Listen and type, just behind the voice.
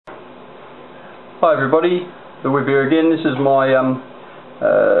Hi everybody, we're here again. This is my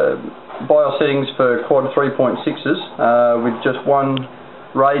BIOS settings for quad 3.6s with just one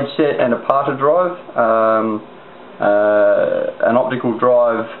RAID set and a PATA drive, an optical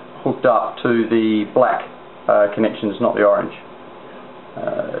drive hooked up to the black connections, not the orange,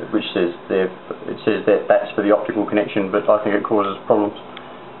 which says there, it says that that's for the optical connection, but I think it causes problems.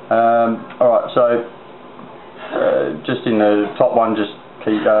 Alright, so just in the top one, just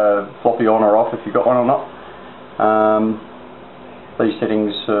keep floppy on or off if you've got one or not. These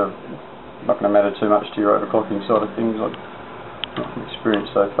settings are not going to matter too much to your overclocking side of things. I've experienced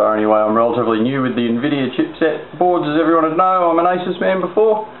so far anyway. I'm relatively new with the NVIDIA chipset boards, as everyone would know. I'm an Asus man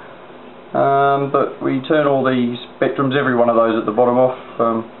before, but we turn all the spectrums, every one of those at the bottom off.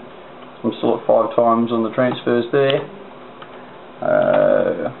 I'm still at 5 times on the transfers there.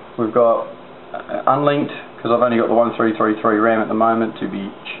 We've got unlinked, because I've only got the 1333 RAM at the moment, to be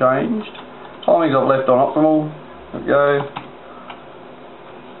changed. Timings I've left on optimal. There we go.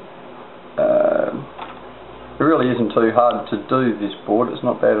 It really isn't too hard to do this board, it's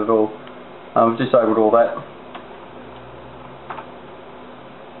not bad at all. I've disabled all that.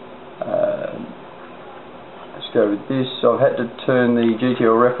 Let's go with this. So I've had to turn the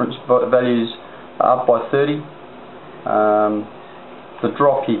GTL reference values up by 30. The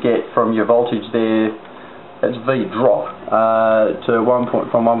drop you get from your voltage there, that's V drop, to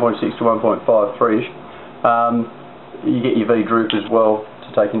from 1.6 to 1.53ish. You get your V droop as well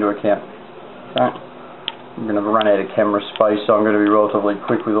to take into account. Okay. I'm going to run out of camera space, so I'm going to be relatively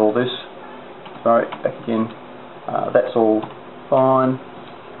quick with all this. Alright, back again. That's all fine.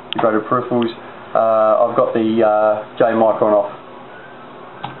 You go to peripherals. I've got the J micron off,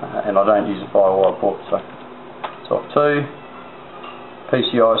 and I don't use a firewire port, so it's off too.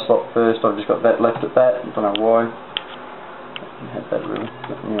 PCI slot first, I've just got that left at that, I don't know why. I had that really.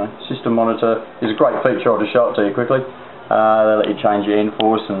 But anyway, system monitor is a great feature. I'll just show it to you quickly. They let you change your end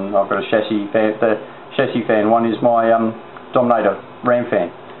force, and I've got a chassis fan. The chassis fan one is my Dominator RAM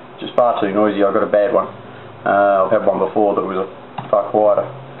fan, which is far too noisy. I've got a bad one. I've had one before that was far quieter.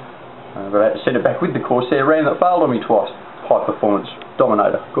 But I had to send it back with the Corsair RAM that failed on me twice. High performance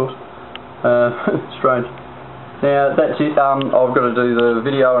Dominator, of course. Strange. Now that's it. I've got to do the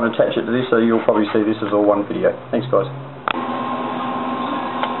video and attach it to this, so you'll probably see this as all one video. Thanks guys.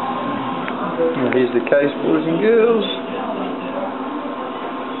 And here's the case, boys and girls.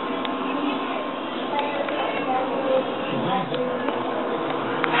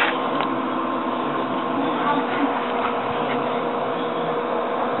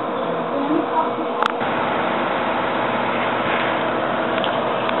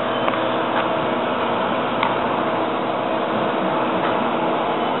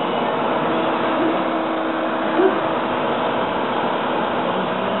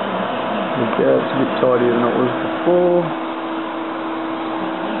 Yeah, it's a bit tidier than it was before.